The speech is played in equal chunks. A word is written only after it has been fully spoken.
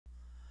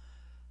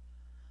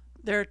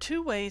There are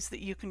two ways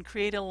that you can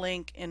create a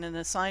link in an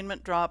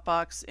assignment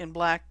Dropbox in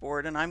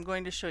Blackboard, and I'm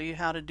going to show you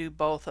how to do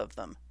both of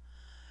them.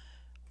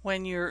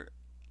 When you're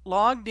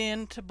logged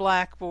into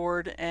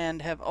Blackboard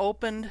and have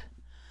opened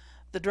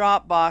the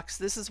Dropbox,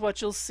 this is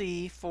what you'll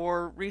see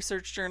for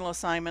Research Journal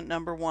Assignment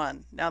number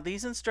 1. Now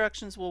these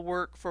instructions will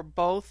work for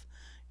both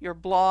your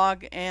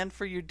blog and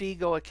for your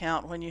Diigo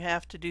account when you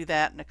have to do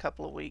that in a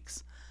couple of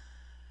weeks.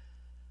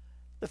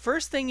 The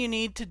first thing you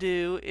need to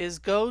do is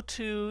go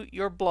to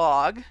your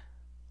blog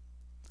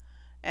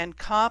and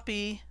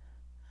copy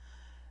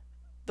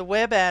the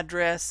web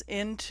address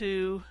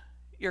into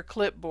your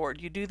clipboard.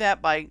 You do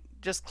that by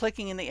just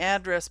clicking in the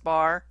address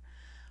bar,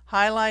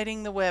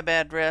 highlighting the web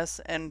address,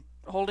 and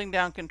holding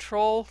down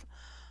Control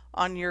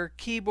on your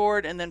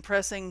keyboard and then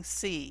pressing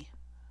C.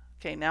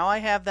 Okay, now I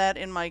have that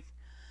in my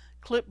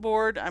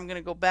clipboard. I'm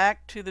going to go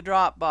back to the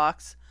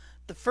Dropbox.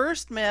 The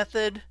first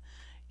method,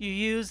 you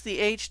use the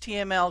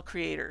HTML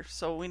creator.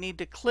 So we need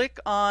to click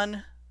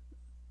on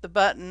the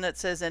button that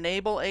says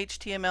Enable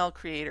HTML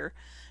Creator,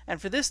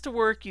 and for this to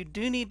work you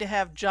do need to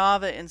have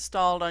Java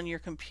installed on your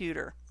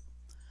computer.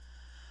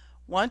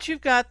 Once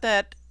you've got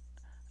that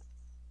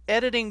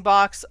editing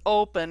box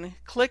open,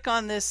 click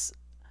on this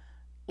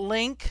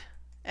link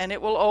and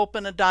it will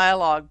open a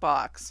dialog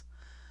box.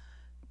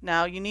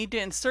 Now you need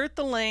to insert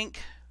the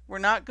link. We're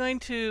not going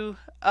to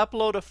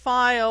upload a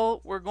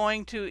file, we're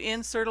going to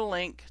insert a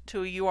link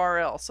to a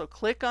URL. So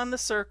click on the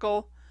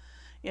circle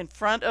in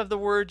front of the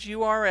words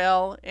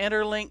URL,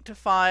 enter link to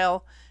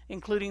file,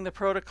 including the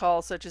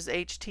protocol such as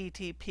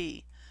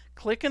HTTP.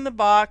 Click in the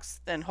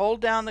box, then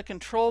hold down the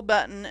Control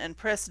button and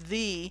press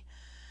V,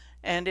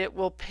 and it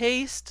will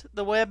paste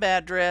the web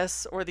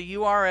address or the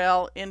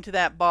URL into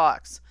that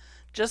box.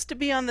 Just to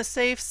be on the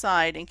safe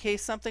side, in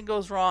case something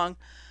goes wrong,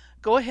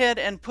 go ahead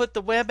and put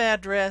the web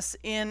address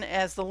in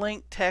as the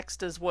link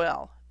text as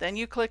well. Then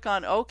you click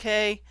on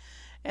OK,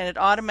 and it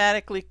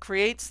automatically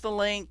creates the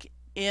link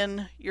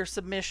in your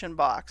submission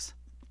box.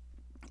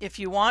 If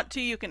you want to,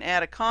 you can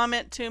add a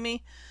comment to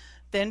me.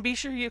 Then be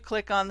sure you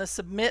click on the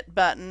Submit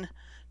button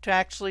to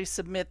actually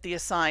submit the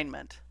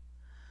assignment.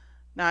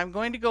 Now I'm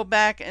going to go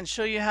back and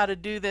show you how to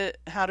do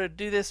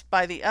this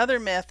by the other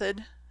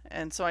method,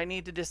 and so I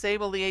need to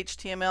disable the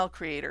HTML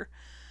creator.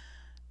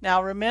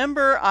 Now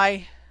remember,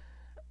 I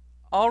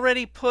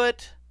already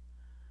put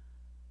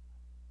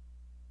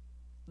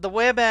the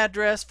web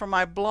address for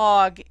my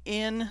blog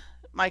in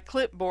my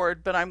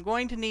clipboard, but I'm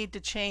going to need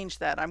to change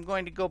that. I'm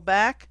going to go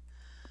back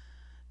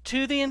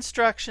to the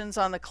instructions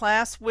on the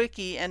class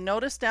wiki, and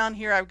notice down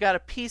here I've got a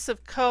piece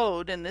of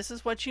code, and this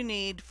is what you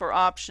need for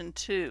option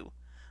 2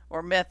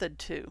 or method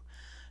 2.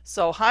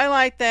 So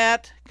highlight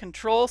that,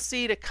 Control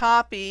C to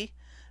copy,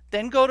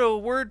 then go to a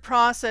word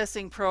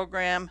processing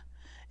program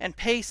and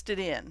paste it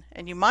in.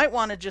 And you might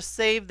want to just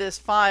save this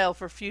file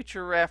for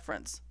future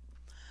reference.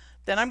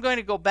 Then I'm going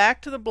to go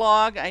back to the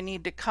blog. I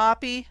need to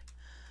copy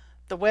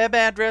the web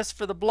address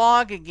for the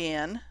blog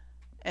again,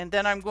 and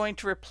then I'm going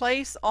to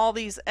replace all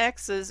these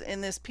X's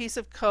in this piece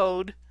of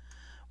code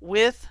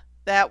with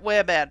that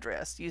web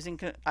address.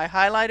 I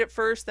highlight it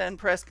first, then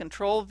press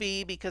Control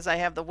V because I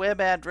have the web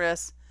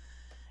address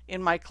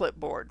in my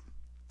clipboard.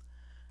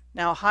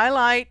 Now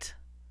highlight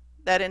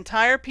that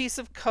entire piece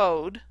of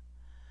code,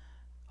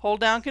 hold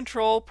down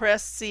Control,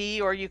 press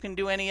C, or you can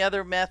do any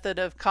other method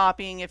of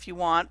copying if you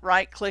want.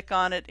 Right click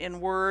on it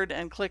in Word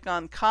and click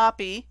on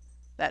Copy.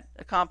 That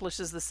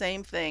accomplishes the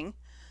same thing.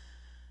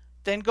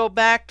 Then go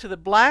back to the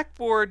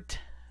Blackboard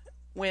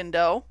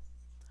window,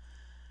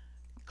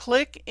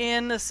 click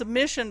in the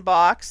submission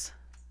box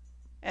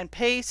and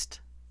paste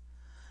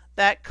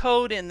that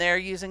code in there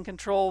using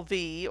Control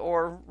V,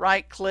 or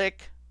right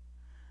click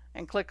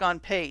and click on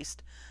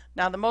Paste.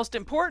 Now the most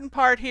important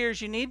part here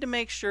is you need to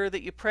make sure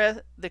that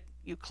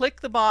you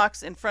click the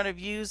box in front of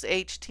Use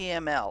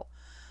HTML.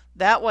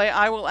 That way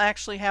I will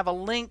actually have a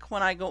link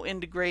when I go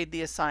in to grade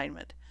the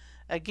assignment.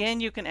 Again,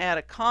 you can add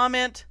a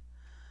comment,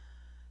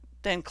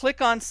 then click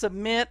on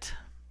Submit.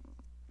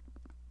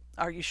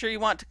 Are you sure you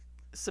want to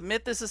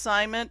submit this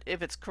assignment?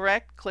 If it's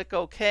correct, click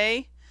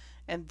OK,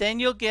 and then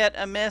you'll get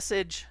a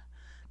message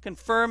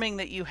confirming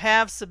that you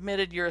have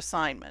submitted your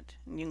assignment.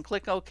 And you can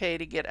click OK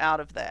to get out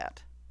of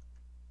that.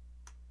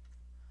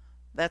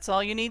 That's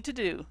all you need to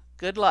do.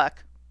 Good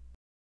luck.